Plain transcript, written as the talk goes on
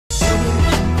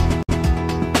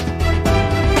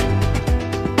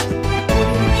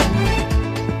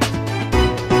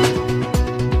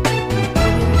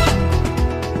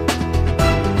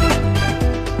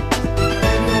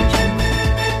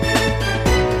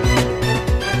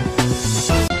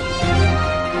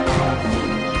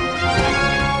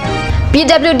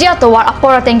PWD atawar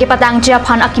apora tengki patang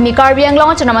Japan akimi Karbi ang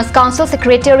long Autonomous Council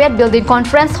Secretariat Building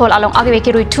Conference Hall along Agweki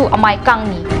Rui 2 amai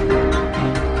kangni.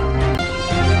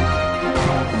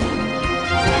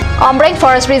 Ombreng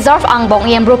Forest Reserve angbong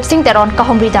iem rup sing teron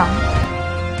kahomridang.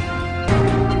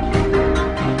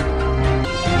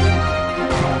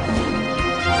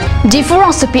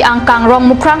 Difurong supi angkang rong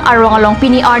mukrang arong along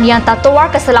pini arnian tatawar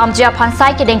keselam Japan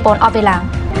sai kedeng pon avelang.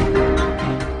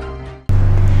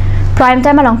 Prime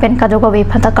time along pen kadogawi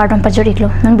phanta cardon pajuriklo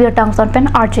nang biotang son pen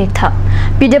RJ tha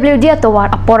PWD atawar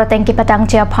apora tengki patang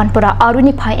Japan pura aruni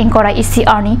phai engkora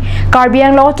ECR ni Karbi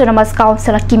Anglong Autonomous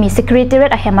Council kimi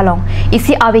Secretariat ahemalong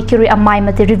isi awekiri amai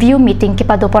mate review meeting ki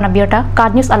padopona biota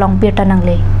card news along biota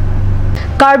nangle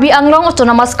Karbi Anglong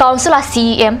Autonomous Council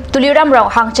CEM tuliram rong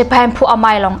hangche phampu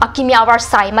amailong akimi awar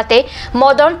sai mate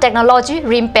modern technology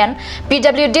rimpen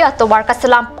PWD atawar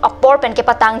kasalam apor pen ke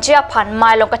patang Japan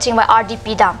mailong kachingwa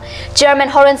RDP dam Chairman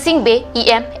Horan Singh Be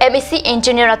EM MEC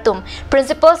Engineer atum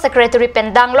Principal Secretary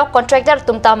Pendanglo Contractor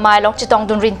tumta mailong chitong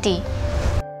dun rinti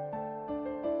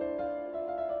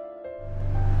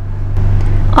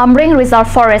Amring Reserve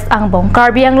Forest angbong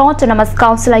Karbi Anglong Autonomous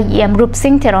Council IEM Rup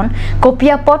Singh Teron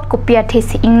kopia pot kopia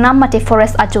thesi ingnam mate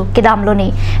forest aju kedam loni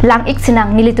lang ik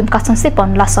sinang nilitum kason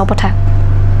sipon laso pothak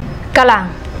kalang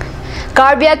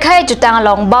Karbi khai jutang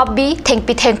long babbi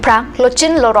thengpi thengprang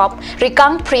lochin lorop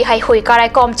rikang pri hai hui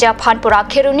karai kom Japan pura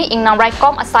kheruni ingnam rai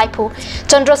kom asai phu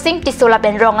Chandra Singh Tisola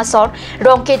ben rong asor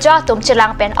rong keja tum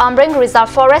chelang pen Amring Reserve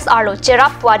Forest arlo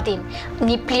cherap wadin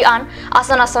niplian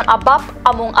asan abab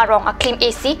among arong aklim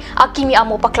AC akimi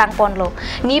amu paklang ponlo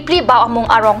nipli bab among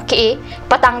arong ke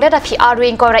patang da phi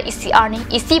arwing ko ra ECR ni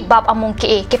isi bab among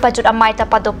ke pajut amai ta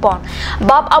padopon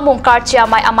bab among karchia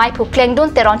amai phu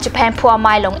klengdun teron chiphem phu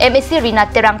amai long MSC Rina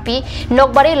terangpi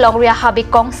nokbari longria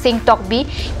habikong sing tokbi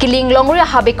kiling longria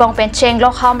habikong pen chenglong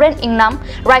hamren ingnam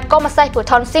right kom asai phu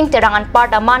thon sing terangan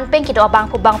parda man peng kido bang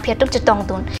phu bang phetum chitong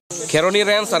dun Keroni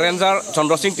Rens Ranger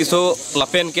Chandra Singh Tiso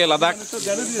lapen ke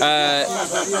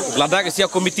Ladakh Asia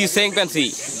Committee seng pensi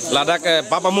Ladakh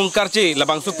Baba Mungkarci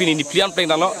labang su pini ni plian pleng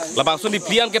dalo labang su ni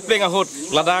plian ke pleng ahut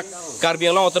Ladakh Karbi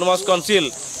Anglong Autonomous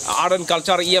Council Art and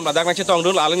Culture IEM Ladakh na chitong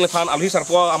dun aling lefan alhi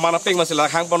sarpo amana peng masih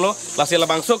hang ponlo lasi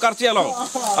labang su karci along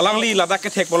alang li Ladakh ke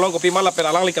thek ponlo kopi ma lapen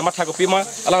alang li kamat kopi ma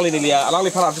alang li nilia alang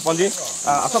li fan arju ponji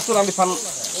asap su lang li fan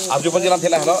arju ponji lan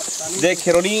thela halo de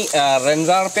Keroni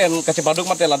Ranger pen kace baduk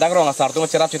mate Ladakh rong asar tu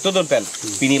cerap chitudun pen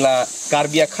pinila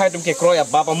Karbi khai tum ke kroya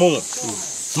baba mung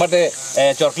mate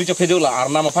chorkli cho phejula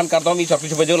arna mafan kartom i chorkli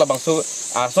cho phejula bangsu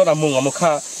arso na mung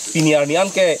amukha piniar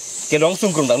nian ke long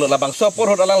sungkrung dang la bangsu por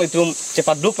hot alang litum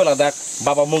cepat duk peladak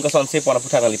baba mung kason se pona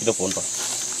puthang ali pido pon pa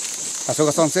aso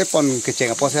kason se pon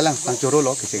keceng apa selang tang choro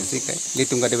lo keceng si kai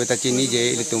litum ga debeta chini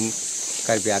je litum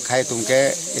Karbi khai tum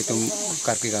ke itum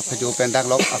Karbi ga pheju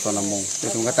pendak lo aso na mung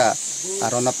litum kata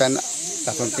arona pen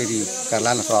kason tiri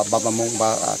karlan so baba mung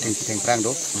ba ting prang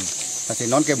do Kasi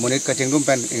non ke monit ka cengdum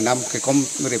pen ingnam ke kom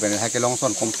ngri pen ha ke long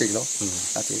son kom tik lo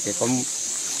kasi ke kom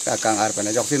kang ar pen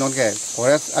jok si non ke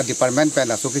forest department pen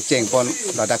la su ke ceng pon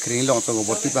la da kring long so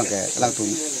bot pi bang ke lang tum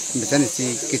misen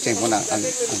si ke ceng pon ang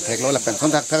thek lo la pen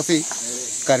son thak si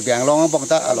Karbi Anglong bong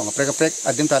ta along prek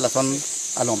adim ta la son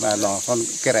along son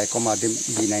ke rai kom adim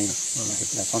bi nai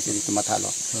la son si tu matha lo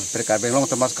prek Karbi Anglong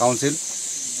Autonomous Council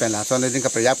pen la son din ka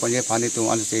prayak pon ye phani tu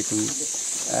an se tu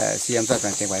CM sa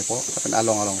pen ceng bai po pen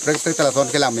along prek telepon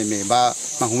ke lam me ba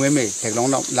mang hume me thek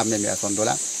long lam me son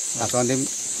dola son dim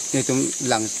ni tum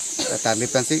lang tar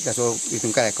ni pensi kaso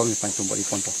itum ka kom ni pan tum bori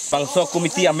ponto bangso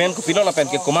komiti amen ko pilo la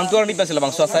pen ke komandur ni pensi la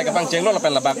bangso sai ka bang cenglo la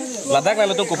pen labak ladak na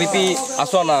lutung ko pipi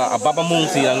asona baba mung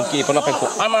si lang ki pon la pen ko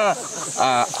ama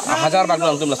hajar bag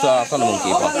lang tum la asona mung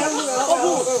ki pon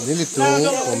ni tu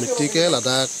komiti ke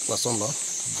ladak la son lo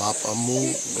bab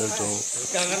amung untuk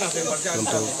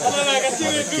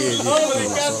ke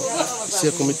ni so sia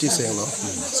komiti seng lo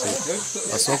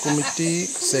aso komiti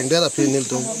seng da phi nil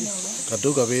tu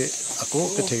kadu gabe aku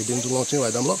ke thek din dung ching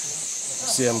wai dam lo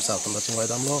CM sa tam ching wai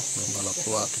dam lo mala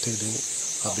kwa ke thek din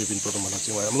habi bin to mala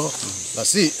ching wai dam lo la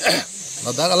si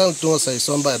la da galang tu sai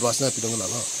son ba advance na pidong la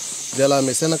lo jala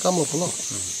mesen kam lo lo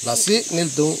la si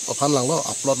nil tu ophan lang lo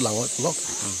upload lang lo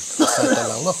sa ta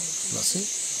lang lo la si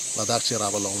Ladakh chira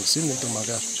balong sin ni tu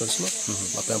maga choslo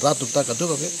la pen rat tukta kadu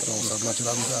gabe rong sa na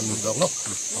chira mi an dog lo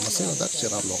amasin Ladakh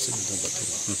chira balong sin tu batu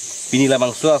pinila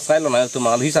bangsu sai lo na tu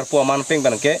mal hi sar po man peng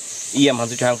ban ke IEM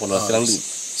han chu chang pon selang li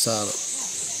sar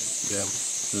gem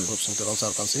grup sing terong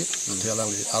sar pansi thialang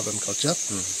li urban culture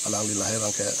alang li lahir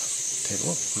ang ke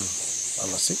thego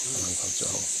amasi alang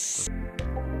culture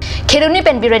Keruni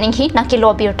pen biraning hi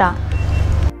nakilo biota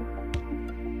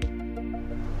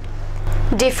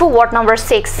Difu Ward number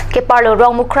 6 ke parlo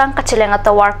rong mukrang kachilenga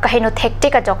tawar kahino thekte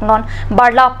ka joknon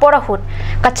barla porahut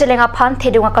kachilenga phan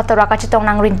thedunga katora kachitong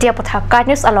nang rintia potha ka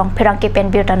news along phirang ke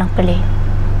pen biota nang pele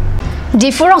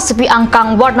Difu rong sipi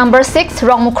angkang Ward number 6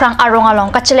 rong mukrang arong along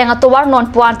kachilenga tawar non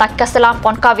puan tak kaselam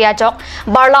pon kavia jok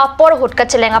barla porahut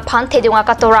kachilenga phan thedunga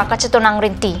katora kachitong nang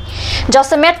rinti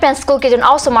Josemet pen school ke jun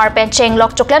ausumar pen cheng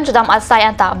lok choklen judam asai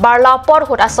anta barla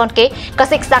porahut ason ke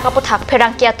kasik saka pothak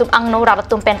phirang ke atum angno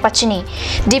rabatum pen pachini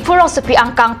Difu rong sipi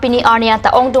angkang pini arni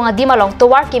anta ongdunga dimalong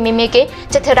tawar ke mimeke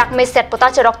chetherak me set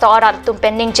pota cherok to ara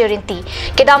tumpen ning cherinti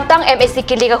kedamtang MSC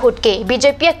ki liga hut ke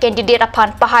BJP candidate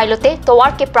aphan pahailote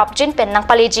tawar ke propjin pen nang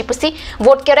paleji pusi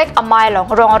vote kerek amailong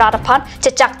rong ara aphan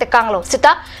chechak te kanglo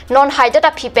sita non haidata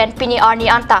phi pen pini arni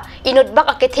anta inut bak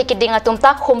ake theki dinga tumta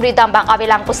khumri dambang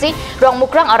abelang pusi rong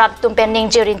mukrang ara tumpen ning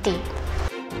cherinti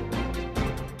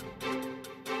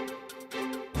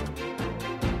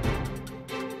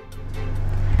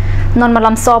non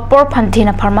malam sopor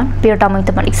pantina parman biar damai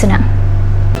teman iksenang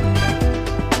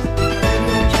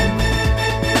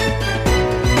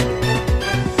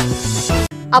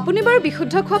আপুনি বাৰু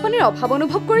বিশুদ্ধ খোৱা পানীৰ অভাৱ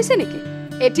অনুভৱ কৰিছে নেকি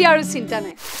এটি আৰু চিন্তা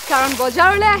নাই কাৰণ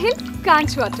বজাৰলৈ আহিল কাঞ্চ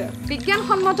ওয়াটাৰ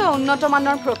বিজ্ঞানসন্মত উন্নত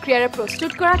মানৰ প্ৰক্ৰিয়াৰে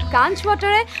প্ৰস্তুত কৰা কাঞ্চ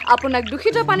ওয়াটাৰে আপোনাক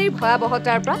দূষিত পানীৰ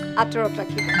ভয়াবহতাৰ পৰা আঁতৰত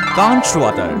ৰাখিব কাঞ্চ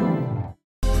water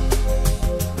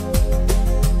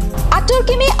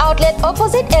Turkimi outlet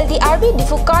opposite LDRB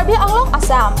Difu Karbi Anglong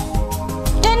Assam.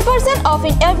 10% off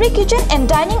in every kitchen and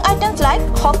dining items like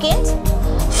Hawkins,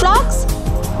 Flux,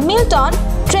 Milton,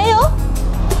 Treo,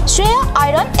 Shreya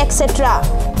Iron, etc.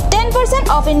 10%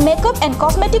 off in makeup and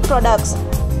cosmetic products.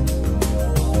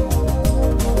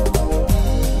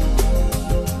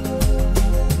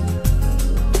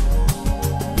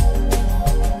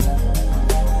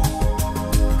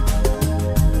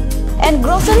 And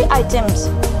grocery items.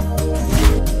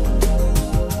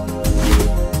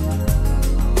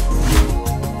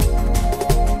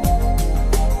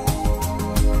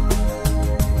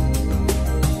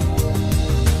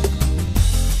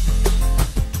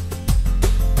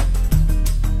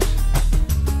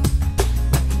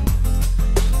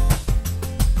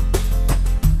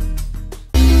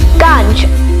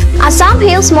 Assam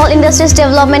Hill Small Industries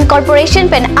Development Corporation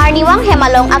pen Arniwang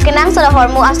Hemalong akenang sa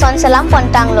hormu ason salam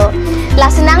pontanglo.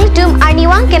 Lasinang tum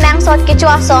Arniwang kenang sot kecu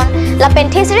ason la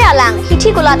penthesri alang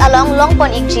hithi gulat along long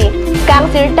pon ikji. Kang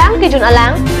sirtang kijun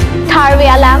alang, tharwe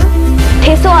alang,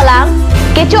 theso alang,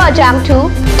 kecu ajam tu,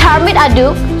 tharmit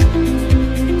aduk,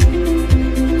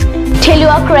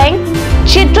 thelua kreng,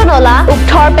 chitronola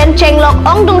ukthor pen chenglok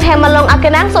ongdung Hemalong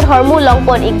akenang sot hormu long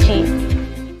pon ikji.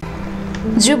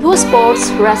 Jubu Sports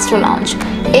Restaurant Lounge,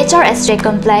 HRSJ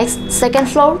Complex, 2nd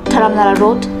floor, Dharamnala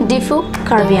Road, Difu,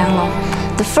 Karbi Anglong.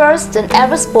 The first and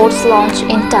ever sports lounge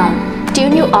in town.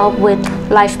 Tune you up with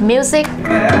live music,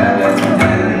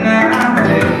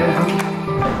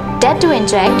 dead to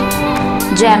inject,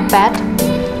 jam pad,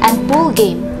 and pool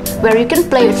game, where you can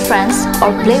play with friends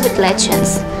or play with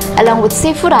legends, along with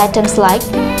seafood items like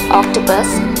octopus,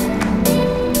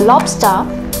 lobster,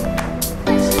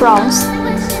 prawns,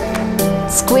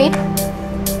 squid,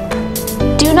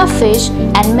 tuna fish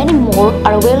and many more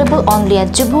are available only at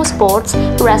Jubu Sports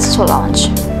Restaurant Lounge.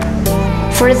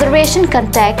 For reservation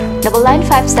contact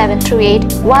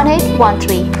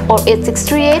 9957381813 or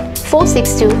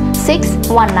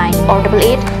 8638462619 or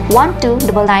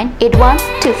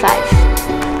 8812998125.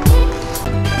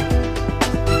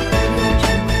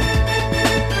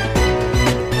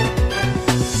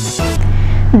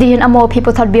 Diyan amo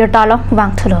people thought beer talo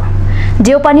wang thulo.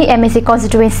 Diopani MSC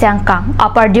constituency angkang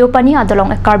upper Diopani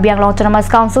adolong Karbi Anglong Autonomous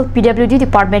Council PWD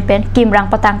department pen kimrang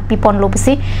patang pipon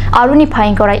lopusi aruni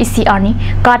phaing kora ECR ni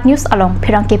card news along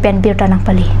phirang ke pen birta nang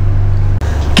pali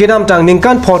Kinam tang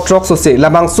ningkan potrok sose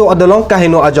labang so adolong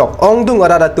kahino ajok ongdung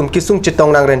arada tum kisung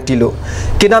chitong nang rentilo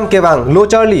kinam kewang lo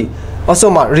charlie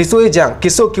osoma risoi jang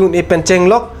kiso kyun e pen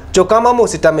chenglok chokama mo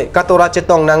sitame katora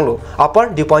chetong nang lo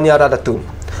upper Diopani arada tum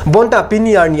Bonta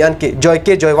pini arni anke joy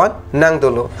ke joywan nang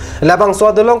dolo labang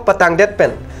so dolong patang det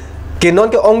pen ke non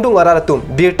ke ongdung araratum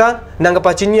birta nang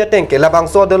pachinia tengke labang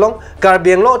so dolong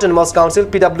Karbi Anglong Autonomous Council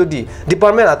PWD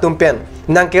department atum pen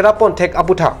nang ke rapon tek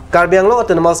aputha Karbi Anglong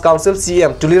Autonomous Council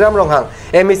CM Tuliram Ronghang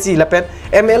MEC lapen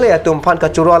MLA atum phan ka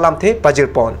churo alam the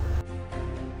pajirpon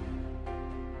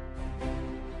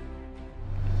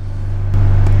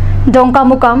Dongka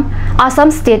Mukam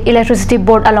Assam State Electricity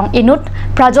Board along Inut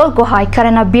Prajol Gohai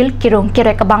Karena Bill Kirung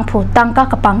Kirek Bangphu Tangka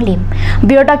Kapang Lim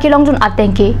Birda Kilong Jun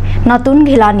Atengki Natun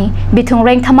Gilani Bitung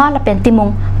Reng Thama Lapen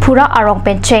Timung Pura Arong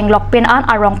Pen Cheng Lok Pen An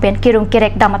Arong Pen Kirung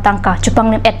Kirek Damatangka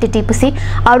Chupang Lim Etiti Pusi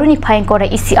Aruni Phaing Kore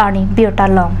ECR ni Birta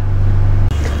Long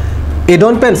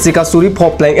Edon pen sikasuri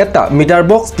pop playing eta meter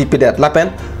box pipidet lapen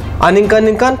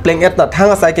aningkan playing etna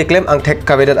thanga sai ke claim ang thek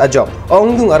kavedat ajok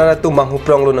ongdung arara tu manghu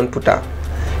pronglo non puta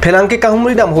phenangke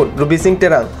kahumri dam hut rubi sing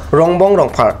terang rongbong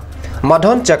rongphar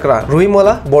madhon chakra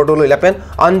ruhimola bordolo lapen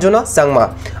anjona sangma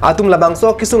atum labangso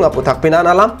kisunga puthak pinan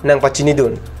alam nang pachini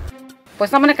dun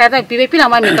পইচা মানে কাটা পিপি না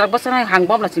মই মিটার বছর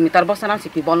হাংবম লাছি মিটার বছর না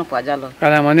সিপি বল পোৱা জালো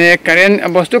কালা মানে কারেন্ট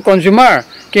বস্তু কনজিউমার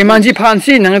কেমানজি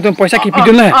ফানসি না তুমি পয়সা কি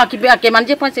পিদুন না কি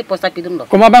কেমানজি ফানসি পয়সা পিদুন লো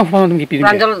কমা বাং ফোন তুমি কি পিদুন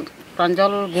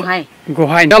প্রাঞ্জল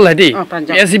গুহাই দল হেদি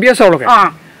এসবিএস সরকে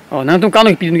ও না তুমি কানো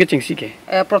পিদুন কে চিংসি কে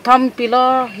প্রথম পিলো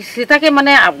সিতাকে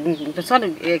মানে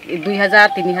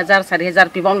 2000 3000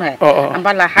 4000 পিবম হয়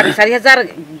আমবা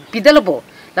 4000 পিদেলবো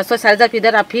লাসো 4000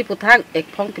 পিদার আফি পুথাং এক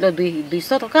ফং কিলো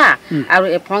 200 টাকা আর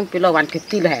এক ফং কিলো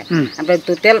 150 লহে আমরা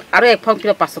টোটাল আর এক ফং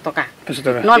কিলো 500 টাকা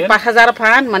নন 5000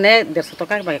 ফান মানে 150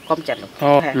 টাকা বা কম চালো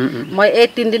মই এই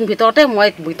 3 দিন ভিতৰতে মই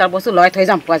বুইতাৰ বস্তু লয় থৈ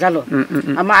যাম পোৱা জালো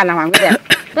আমা আলাম আমি দে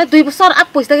 2 বছৰ আপ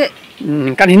পইচা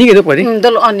কান হিনি কে পৰি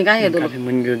দল অনিকা হে দল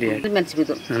মন গো দিয়ে মেনসি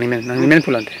দল নিমেন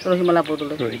ফুলান্তে ৰহিমলা বদল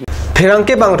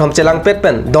Ferangke bang thom celang pet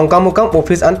pen dongkam mukam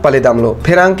office an paledamlo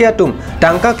ferangke atum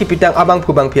tangka kipitang abang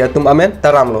phubang phia tum amen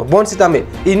taramlo bon sitame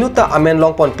inuta amen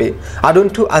long ponpe adun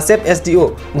thu asep SDO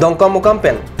dongkam mukam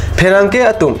pen ferangke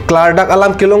atum klardak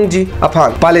alam kilongji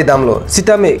afang paledamlo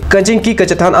sitame kanjingki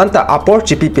kacathan anta apor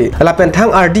chipipe lapen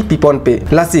thang RD piponpe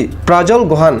lasi prajol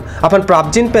gohan apan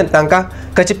prabjin pen tangka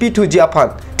kachipi thuji afan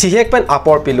thihek pen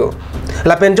apor pilo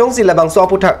lapen jongsi labang so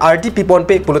aputhak RD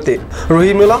piponpe pulote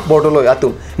rohimula bordoloi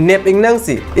atum nep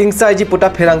ingnangsi ingsaiji puta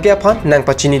ferangke afan nang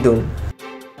pachini dun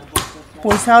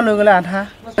পইচাও লৈ গ'লে আধা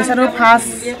পইচাটো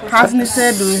ফাৰ্ষ্ট নিছে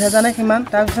 2000 নে কিমান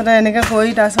তাৰপিছতে এনেকৈ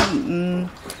কৰি তাৰপিছত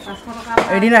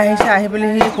এদিন আহিছে আহি পেলাই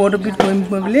সি কোৰ্ট অফিচ কৰিম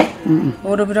বুলি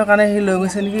কোৰ্ট অফিচৰ কাৰণে সি লৈ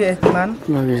গৈছে নেকি কিমান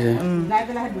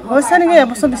হৈছে নেকি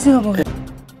এবছৰ বেছি হ'ব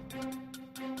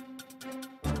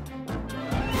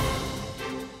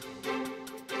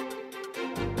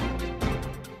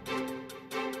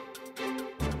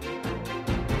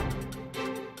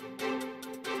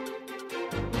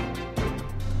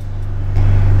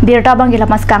Birta bang gila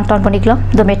mas kang ton poniklo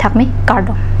dome thakmi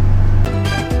kardom